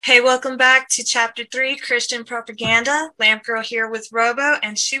Hey, welcome back to Chapter 3, Christian Propaganda. Lamp Girl here with Robo,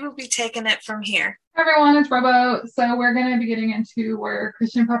 and she will be taking it from here. Hi everyone, it's Robo. So we're going to be getting into where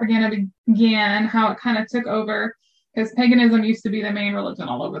Christian propaganda began, how it kind of took over, because paganism used to be the main religion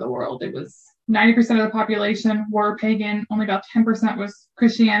all over the world. It was 90% of the population were pagan, only about 10% was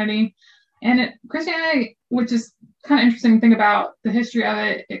Christianity. And Christianity, which is kind of interesting to think about the history of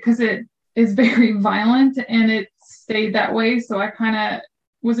it, because it is very violent and it stayed that way. So I kind of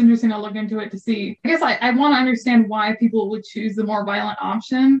was interesting to look into it to see. I guess I want to understand why people would choose the more violent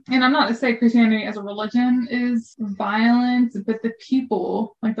option. And I'm not to say Christianity as a religion is violent, but the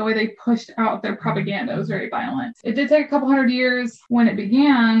people, like the way they pushed out their propaganda was very violent. It did take a couple hundred years when it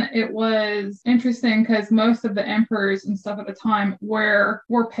began. It was interesting because most of the emperors and stuff at the time were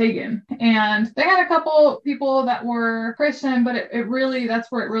pagan. And they had a couple people that were Christian, but it really,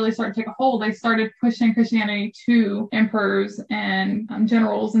 that's where it really started to take a hold. They started pushing Christianity to emperors and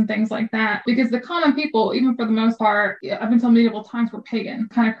generals and things like that, because the common people, even for the most part, up until medieval times, were pagan.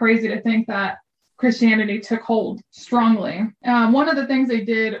 Kind of crazy to think that Christianity took hold strongly. One of the things they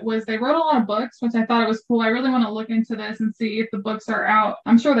did was they wrote a lot of books, which I thought it was cool. I really want to look into this and see if the books are out.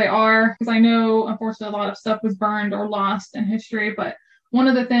 I'm sure they are, because I know, unfortunately, a lot of stuff was burned or lost in history, but one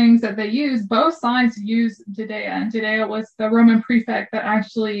of the things that they used, both sides used Judea, and Judea was the Roman prefect that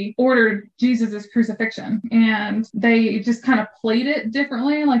actually ordered Jesus' crucifixion. And they just kind of played it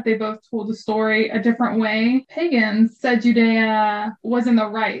differently, like they both told the story a different way. Pagans said Judea was in the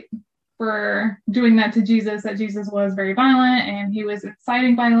right for doing that to Jesus, that Jesus was very violent and he was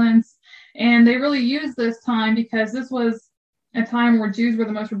inciting violence. And they really used this time because this was a time where Jews were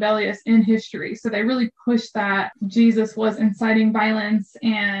the most rebellious in history. So they really pushed that Jesus was inciting violence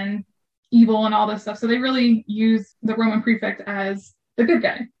and evil and all this stuff. So they really used the Roman prefect as the good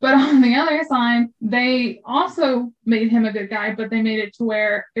guy. But on the other side, they also made him a good guy, but they made it to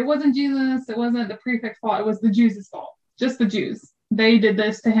where it wasn't Jesus, it wasn't the prefect's fault, it was the Jews' fault. Just the Jews. They did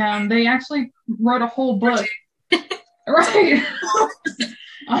this to him. They actually wrote a whole book. Right.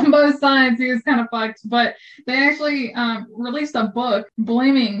 On both sides, he was kind of fucked, but they actually released a book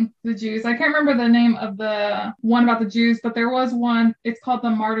blaming the Jews. I can't remember the name of the one about the Jews, but there was one. It's called The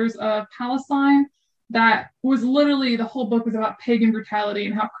Martyrs of Palestine. That was literally, the whole book was about pagan brutality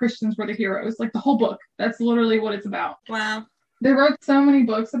and how Christians were the heroes. Like the whole book. That's literally what it's about. Wow. They wrote so many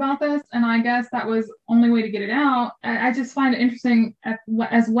books about this, and I guess that was the only way to get it out. I just find it interesting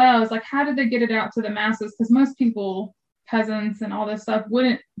as well as, like, how did they get it out to the masses? Because most people, peasants and all this stuff,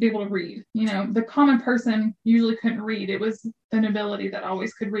 wouldn't be able to read. You know, the common person usually couldn't read. It was the nobility that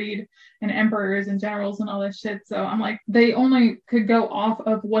always could read, and emperors and generals and all this shit. So I'm like, they only could go off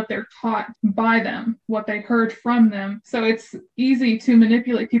of what they're taught by them, what they heard from them. So it's easy to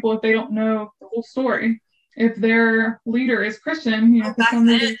manipulate people if they don't know the whole story. If their leader is Christian, you know, back then,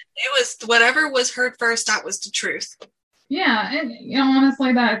 it was whatever was heard first, that was the truth. Yeah, and you know,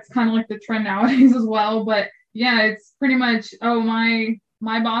 honestly, that's kind of like the trend nowadays as well. But yeah, it's pretty much, oh, my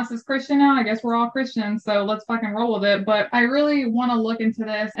boss is Christian now, I guess we're all Christians, so let's fucking roll with it. But I really want to look into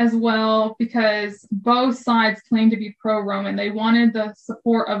this as well, because both sides claim to be pro-Roman. They wanted the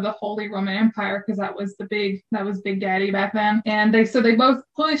support of the Holy Roman Empire, because that was Big Daddy back then. And they both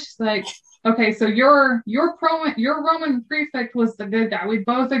pushed, like, okay, so your Roman prefect was the good guy. We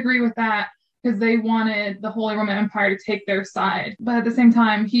both agree with that, because they wanted the Holy Roman Empire to take their side. But at the same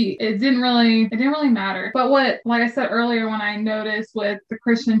time, it didn't really matter. But like I said earlier, when I noticed with the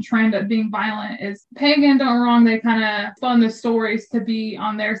Christian trend of being violent, is pagan, don't get wrong, they kind of spun the stories to be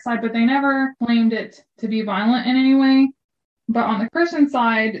on their side, but they never claimed it to be violent in any way. But on the Christian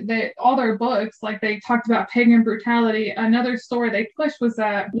side, all their books, like, they talked about pagan brutality. Another story they pushed was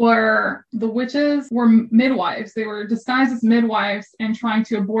that the witches were midwives. They were disguised as midwives and trying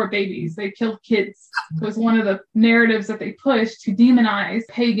to abort babies. They killed kids. It was one of the narratives that they pushed to demonize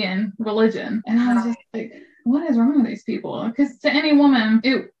pagan religion. And I was just like, what is wrong with these people? Because to any woman,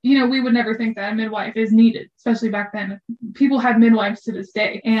 we would never think that a midwife is needed, especially back then. People had midwives to this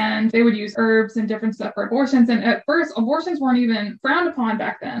day, and they would use herbs and different stuff for abortions. And at first, abortions weren't even frowned upon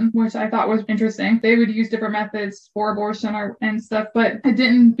back then, which I thought was interesting. They would use different methods for abortion and stuff, but it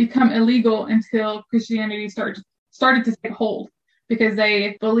didn't become illegal until Christianity started to take hold, because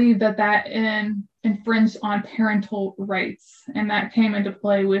they believed that infringed on parental rights, and that came into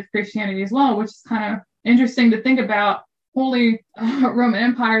play with Christianity as well, which is kind of interesting to think about. Holy Roman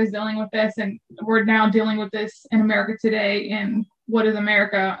Empire is dealing with this, and we're now dealing with this in America today. In what is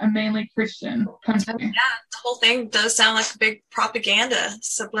America, a mainly Christian country? Yeah, the whole thing does sound like a big propaganda,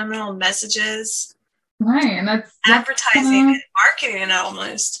 subliminal messages. Right, and that's advertising and marketing it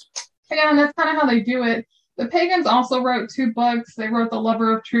almost. Yeah, and that's kind of how they do it. The pagans also wrote 2 books. They wrote The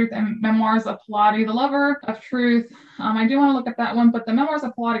Lover of Truth and Memoirs of Palladi. The Lover of Truth, I do want to look at that one, but the Memoirs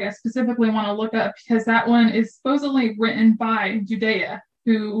of Palladi I specifically want to look up because that one is supposedly written by Judea,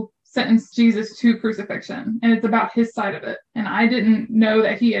 who sentenced Jesus to crucifixion, and it's about his side of it. And I didn't know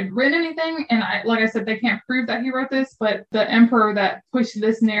that he had written anything, and like I said, they can't prove that he wrote this, but the emperor that pushed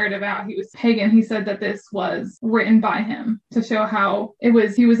this narrative out, he was pagan. He said that this was written by him to show how he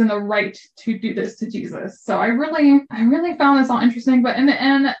was in the right to do this to Jesus. So I really found this all interesting, but in the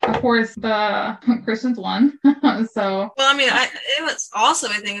end, of course, the Christians won. So well, I mean, it was also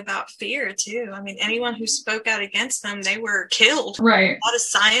a thing about fear too. I mean, anyone who spoke out against them, they were killed. Right. A lot of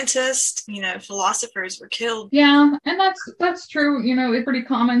scientists, philosophers were killed. Yeah, and that's true. It's pretty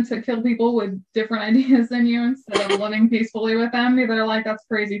common to kill people with different ideas than you instead of living peacefully with them. They're like, that's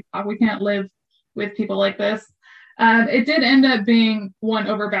crazy. We can't live with people like this. It did end up being won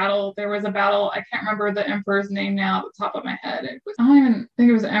over battle. There was a battle. I can't remember the emperor's name now at the top of my head. I don't even think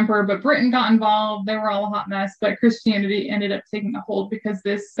it was the emperor, but Britain got involved. They were all a hot mess, but Christianity ended up taking a hold because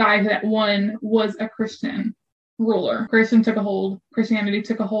this guy that won was a Christian ruler. Christianity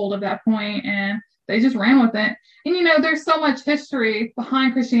took a hold of that point, and they just ran with it. And there's so much history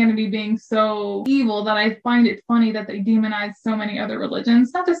behind Christianity being so evil that I find it funny that they demonize so many other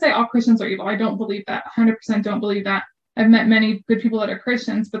religions. Not to say all Christians are evil. I don't believe that. 100% don't believe that. I've met many good people that are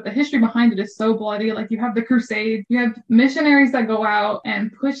Christians, but the history behind it is so bloody. Like, you have the Crusades, you have missionaries that go out and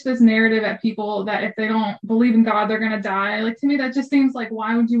push this narrative at people that if they don't believe in God, they're going to die. Like, to me, that just seems like,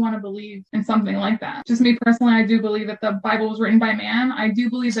 why would you want to believe in something like that? Just me personally, I do believe that the Bible was written by man. I do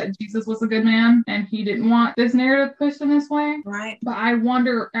believe that Jesus was a good man and he didn't want this narrative pushed in this way. Right. But I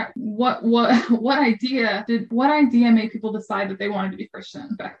wonder at what idea made people decide that they wanted to be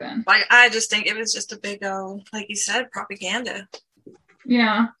Christian back then? Like, I just think it was just a big like you said, propaganda.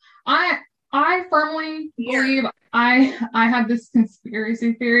 Yeah. I firmly believe I have this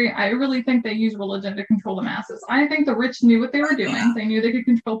conspiracy theory. I really think they use religion to control the masses. I think the rich knew what they were doing. Yeah. They knew they could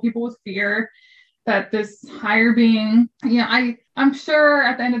control people with fear, that this higher being, I'm sure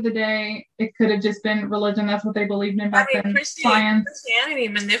at the end of the day, it could have just been religion. That's what they believed in back then. Christianity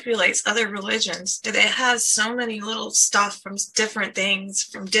manipulates other religions. It has so many little stuff from different things,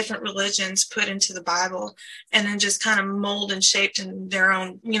 from different religions put into the Bible, and then just kind of mold and shaped in their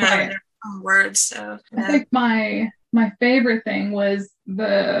own, right. their own words. So I think my favorite thing was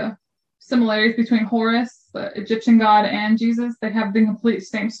the similarities between Horus, the Egyptian god, and Jesus. They have the complete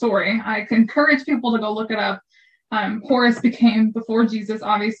same story. I encourage people to go look it up. Horus became before Jesus,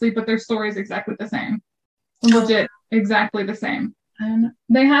 obviously, but their story is exactly the same. Legit, exactly the same. And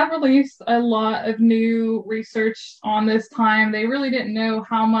they have released a lot of new research on this time. They really didn't know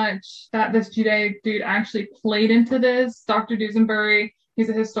how much that this Judaic dude actually played into this. Dr. Duesenberry, he's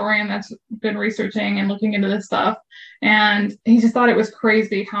a historian that's been researching and looking into this stuff. And he just thought it was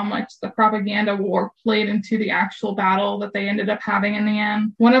crazy how much the propaganda war played into the actual battle that they ended up having in the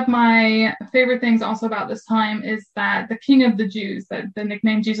end. One of my favorite things also about this time is that the King of the Jews, that the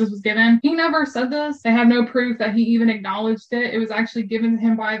nickname Jesus was given, he never said this. They have no proof that he even acknowledged it. It was actually given to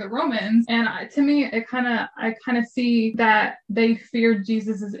him by the Romans. And to me, I kind of see that they feared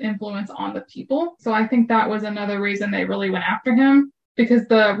Jesus's influence on the people. So I think that was another reason they really went after him, because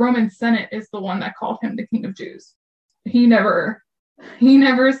the Roman Senate is the one that called him the King of Jews. He never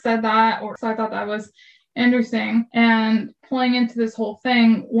said that, so I thought that was interesting. And playing into this whole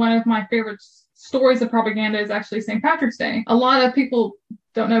thing, one of my favorite stories of propaganda is actually St. Patrick's Day. A lot of people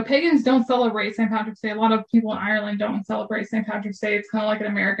don't know, pagans don't celebrate St. Patrick's Day. A lot of people in Ireland don't celebrate St. Patrick's Day. It's kind of like an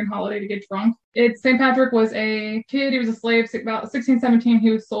American holiday to get drunk. St. Patrick was a kid. He was a slave. About 16, 17, he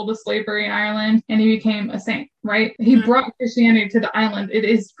was sold to slavery in Ireland, and he became a saint, right? He brought Christianity to the island. It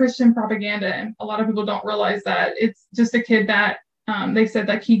is Christian propaganda, and a lot of people don't realize that. It's just a kid that they said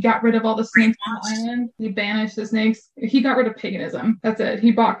that he got rid of all the snakes on the island. He banished the snakes. He got rid of paganism. That's it.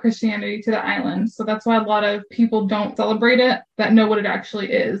 He brought Christianity to the island. So that's why a lot of people don't celebrate it, that know what it actually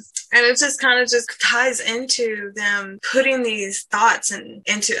is. And it just kind of ties into them putting these thoughts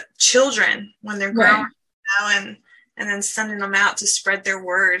into children when they're growing, and then sending them out to spread their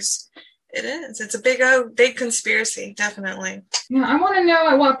words. It is. It's a big conspiracy, definitely. Yeah, I want to know,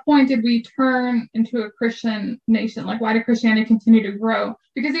 at what point did we turn into a Christian nation? Like, why did Christianity continue to grow?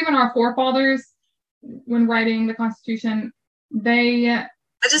 Because even our forefathers, when writing the Constitution, I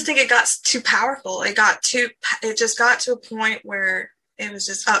just think it got too powerful. It just got to a point where it was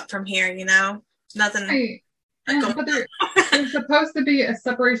just up from here, Nothing. Right. Yeah, but there's supposed to be a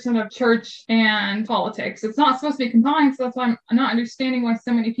separation of church and politics. It's not supposed to be combined, so that's why I'm not understanding why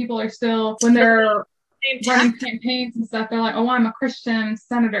so many people are still, when they're running campaigns and stuff, they're like, oh, I'm a Christian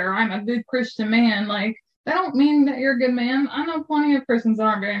senator, I'm a good Christian man. Like, that don't mean that you're a good man. I know plenty of Christians that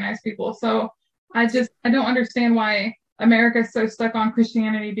aren't very nice people. So I don't understand why America is so stuck on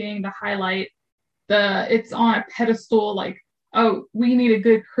Christianity being the highlight. It's on a pedestal, like, oh, we need a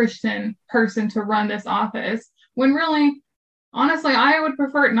good Christian person to run this office. When really, honestly, I would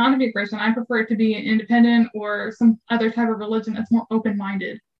prefer it not to be a Christian. I prefer it to be an independent or some other type of religion that's more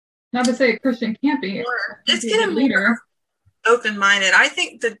open-minded. Not to say a Christian can't be. It's getting more open-minded. I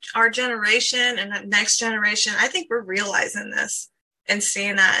think that our generation and the next generation, I think we're realizing this and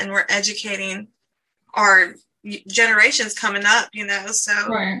seeing that, and we're educating our generations coming up, so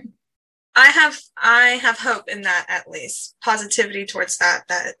right. I have hope in that, at least positivity towards that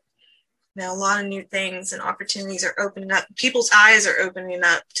a lot of new things and opportunities are opening up. People's eyes are opening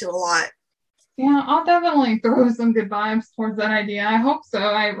up to a lot. Yeah, I'll definitely throw some good vibes towards that idea. I hope so.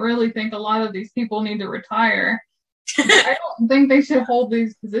 I really think a lot of these people need to retire. I don't think they should hold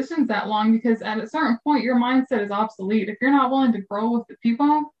these positions that long, because at a certain point, your mindset is obsolete. If you're not willing to grow with the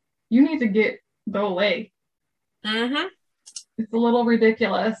people, you need to go away. Mm-hmm. It's a little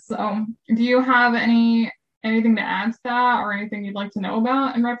ridiculous. So, do you have anything to add to that, or anything you'd like to know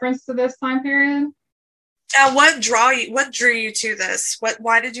about in reference to this time period? What drew you to this?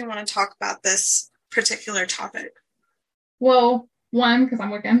 Why did you want to talk about this particular topic? Well, one, because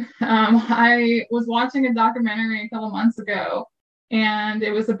I'm Wiccan. I was watching a documentary a couple months ago, and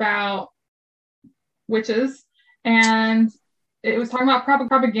it was about witches, and it was talking about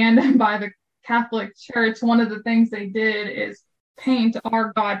propaganda by the Catholic Church. One of the things they did is paint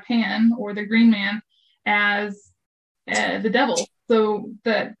our god Pan, or the Green Man, as the devil. So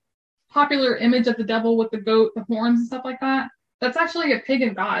the popular image of the devil with the goat, the horns and stuff like that, that's actually a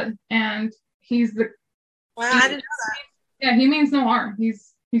pagan god, and he's the wow, I didn't know that. Yeah, he means no harm.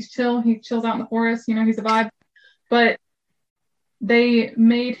 He's chill. He chills out in the forest. He's a vibe. But they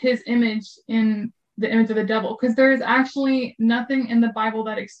made his image in the image of the devil, because there is actually nothing in the Bible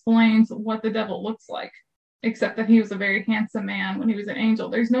that explains what the devil looks like, except that he was a very handsome man when he was an angel.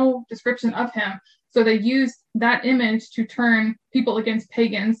 There's no description of him. So they used that image to turn people against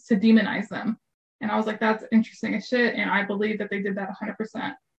pagans, to demonize them. And I was like, that's interesting as shit. And I believe that they did that 100%.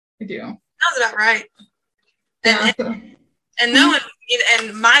 I do. Sounds about right. And knowing,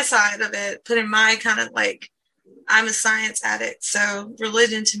 and my side of it, putting my kind of like, I'm a science addict, so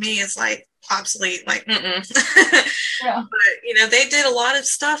religion to me is like obsolete, like yeah. But they did a lot of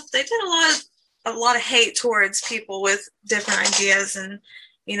stuff. They did a lot of hate towards people with different ideas, and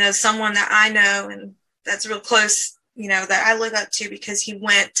someone that I know and that's real close, that I look up to, because he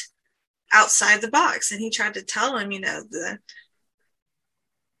went outside the box and he tried to tell him, the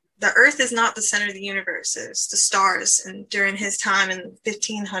earth is not the center of the universe. It's the stars. And during his time in the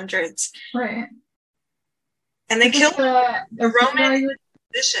 1500s. Right. And they killed him. The Roman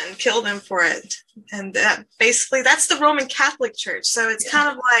Inquisition killed him for it. And that's the Roman Catholic Church. So it's kind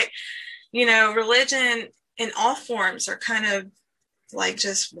of like, religion in all forms are kind of like,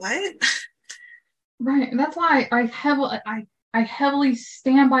 just what? Right. And that's why I heavily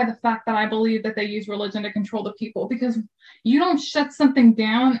stand by the fact that I believe that they use religion to control the people, because you don't shut something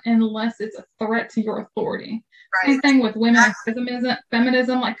down unless it's a threat to your authority. Right. Same thing with women and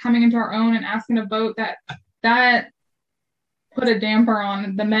feminism, like coming into our own and asking to vote, that put a damper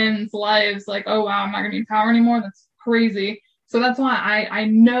on the men's lives. Like, oh, wow, I'm not going to be in power anymore. That's crazy. So that's why I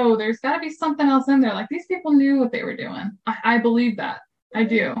know there's got to be something else in there. Like, these people knew what they were doing. I believe that. I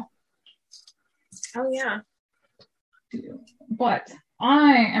do. Oh, yeah. But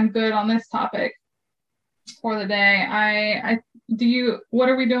I am good on this topic for the day. What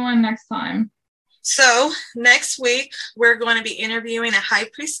are we doing next time? So next week, we're going to be interviewing a high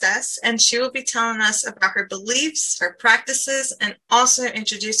priestess, and she will be telling us about her beliefs, her practices, and also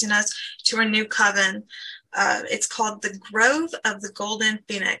introducing us to her new coven. It's called the Grove of the Golden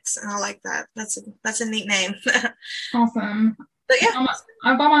Phoenix, and I like that. That's a neat name. Awesome. But yeah,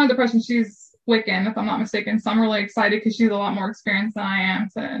 I'm under the impression she's Wiccan, if I'm not mistaken. So I'm really excited because she's a lot more experienced than I am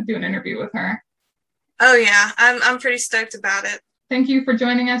to do an interview with her. Oh yeah, I'm pretty stoked about it. Thank you for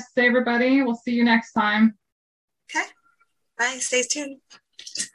joining us today, everybody. We'll see you next time. Okay. Bye. Stay tuned.